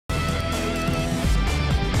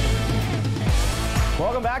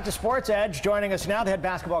Welcome back to Sports Edge. Joining us now, the head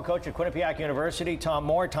basketball coach at Quinnipiac University, Tom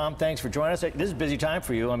Moore. Tom, thanks for joining us. This is a busy time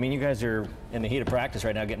for you. I mean, you guys are in the heat of practice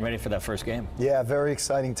right now, getting ready for that first game. Yeah, very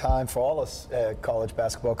exciting time for all us college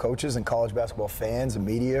basketball coaches and college basketball fans and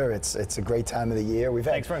media. It's a great time of the year.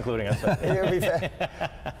 Thanks for including us.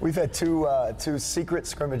 we've had two secret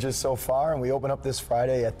scrimmages so far, and we open up this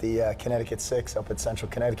Friday at the Connecticut 6 up at Central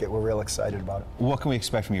Connecticut. We're real excited about it. What can we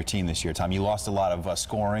expect from your team this year, Tom? You lost a lot of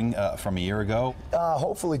scoring from a year ago.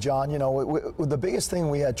 Hopefully, John, you know, the biggest thing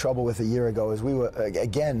we had trouble with a year ago is we were,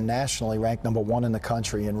 again, nationally ranked #1 in the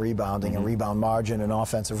country in rebounding and rebound margin and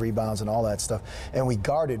offensive rebounds and all that stuff. And we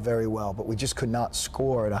guarded very well, but we just could not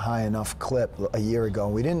score at a high enough clip a year ago.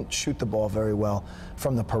 We didn't shoot the ball very well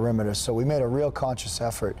from the perimeter, so we made a real conscious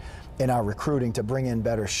effort in our recruiting to bring in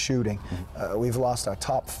better shooting. We've lost our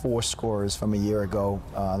top 4 scorers from a year ago.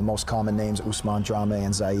 The most common names, Usman Drame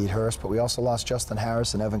and Zaid Hurst, but we also lost Justin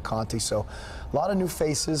Harris and Evan Conti. So a lot of new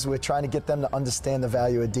faces. We're trying to get them to understand the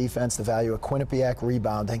value of defense, the value of Quinnipiac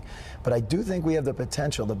rebounding. But I do think we have the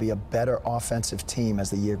potential to be a better offensive team as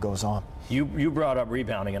the year goes on. You brought up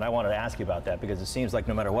rebounding, and I wanted to ask you about that because it seems like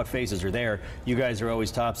no matter what faces are there, you guys are always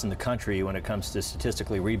tops in the country when it comes to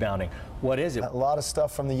statistically rebounding. What is it? A lot of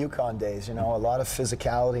stuff from the UConn days, you know, a lot of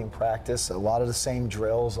physicality in practice, a lot of the same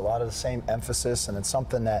drills, a lot of the same emphasis, and it's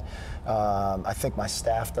something that I think my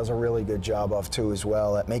staff does a really good job of too as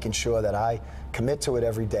well, at making sure that I commit to it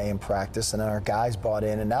every day in practice, and our guys bought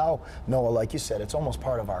in. And now, Noah, like you said, it's almost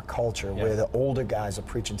part of our culture where the older guys are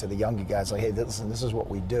preaching to the younger guys, like, hey, listen, this is what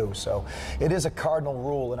we do. So it is a cardinal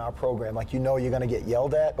rule in our program. Like, you know, you're going to get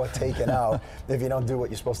yelled at or taken out if you don't do what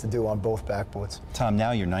you're supposed to do on both backboards. Tom,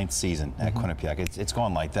 now your 9th season at Quinnipiac. It's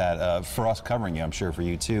gone like that. For us covering you, I'm sure for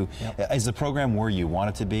you too. Is the program where you want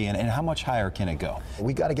it to be, and how much higher can it go?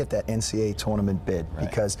 We got to get that NCAA tournament bid,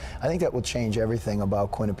 because I think that will change everything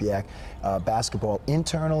about Quinnipiac basketball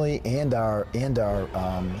internally and our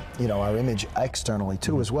you know, our image externally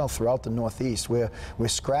too as well throughout the Northeast. We're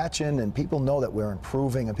scratching, and people know that we're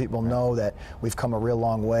improving, and people know that we've come a real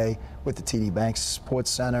long way with the TD Banks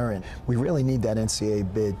Sports Center, and we really need that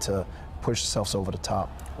NCAA bid to push ourselves over the top.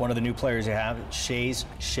 One of the new players you have, Shays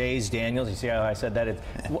Daniels. You see how I said that?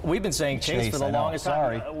 We've been saying Chase for the longest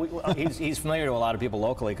time. He's familiar to a lot of people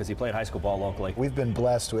locally because he played high school ball locally. We've been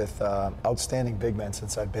blessed with outstanding big men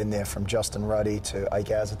since I've been there, from Justin Ruddy to Ike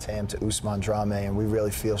Azatam to Usman Drame, and we really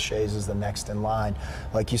feel Shays is the next in line.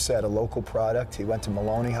 Like you said, a local product. He went to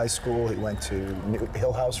Maloney High School. He went to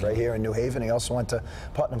Hill House right here in New Haven. He also went to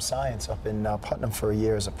Putnam Science up in Putnam for a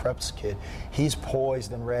year as a preps kid. He's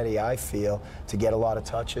poised and ready, I feel, to get a lot of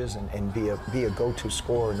touches and be a go-to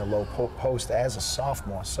scorer in the low post as a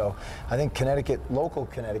sophomore. So I think local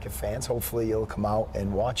Connecticut fans, hopefully you'll come out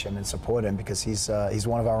and watch him and support him, because he's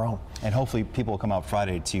one of our own. And hopefully people will come out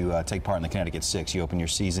Friday to take part in the Connecticut 6. You open your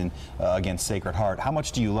season against Sacred Heart. How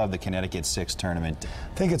much do you love the Connecticut 6 tournament?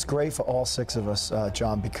 I think it's great for all 6 of us,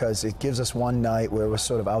 John, because it gives us one night where we're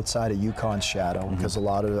sort of outside of UConn's shadow, because a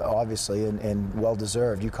lot of, obviously, and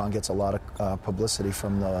well-deserved, UConn gets a lot of publicity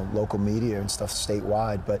from the local media and stuff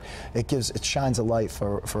statewide, but it shines a light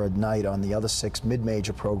for a night on the other 6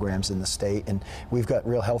 mid-major programs in the state, and we've got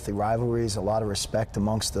real healthy rivalries, a lot of respect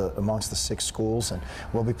amongst the 6 schools, and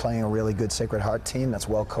we'll be playing a really good Sacred Heart team that's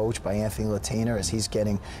well coached by Anthony Latina, as he's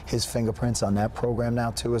getting his fingerprints on that program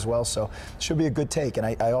now too as well. So it should be a good take, and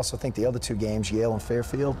I also think the other 2 games, Yale and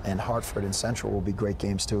Fairfield and Hartford and Central, will be great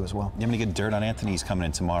games too as well. You have any good dirt on Anthony? He's coming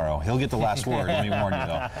in tomorrow. He'll get the last word. Let me warn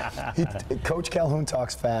you though. Coach Calhoun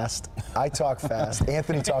talks fast. I talk fast.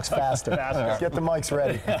 Anthony talks faster. Get the mics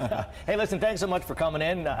ready. Hey, listen, thanks so much for coming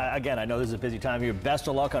in. Again, I know this is a busy time of year. Best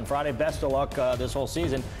of luck on Friday. Best of luck this whole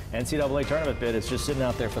season. NCAA tournament bid, it's just sitting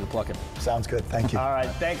out there for the plucking. Sounds good. Thank you. All right.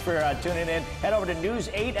 Thanks for tuning in. Head over to News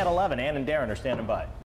 8 at 11. Ann and Darren are standing by.